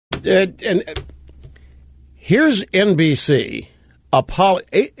And here's NBC.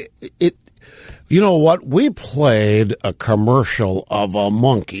 You know what? We played a commercial of a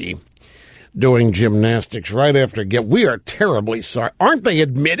monkey doing gymnastics right after we are terribly sorry. Aren't they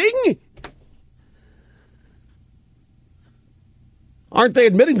admitting? Aren't they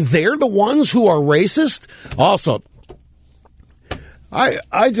admitting they're the ones who are racist? Also,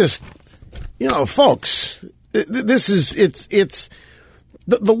 I just, folks, it's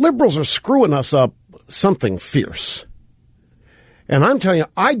the liberals are screwing us up something fierce. And I'm telling you,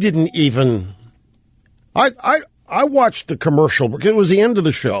 I watched the commercial because it was the end of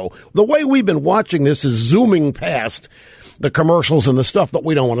the show. The way we've been watching this is zooming past the commercials and the stuff that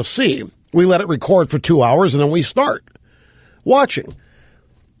we don't want to see. We let it record for 2 hours and then we start watching.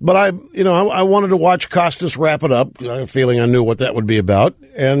 But I wanted to watch Costas wrap it up. I had a feeling I knew what that would be about.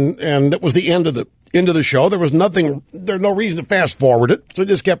 And it was the end of the show. There was no reason to fast forward it. So it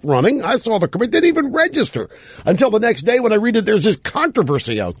just kept running. I saw it didn't even register until the next day when I read it. There's this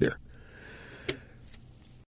controversy out there.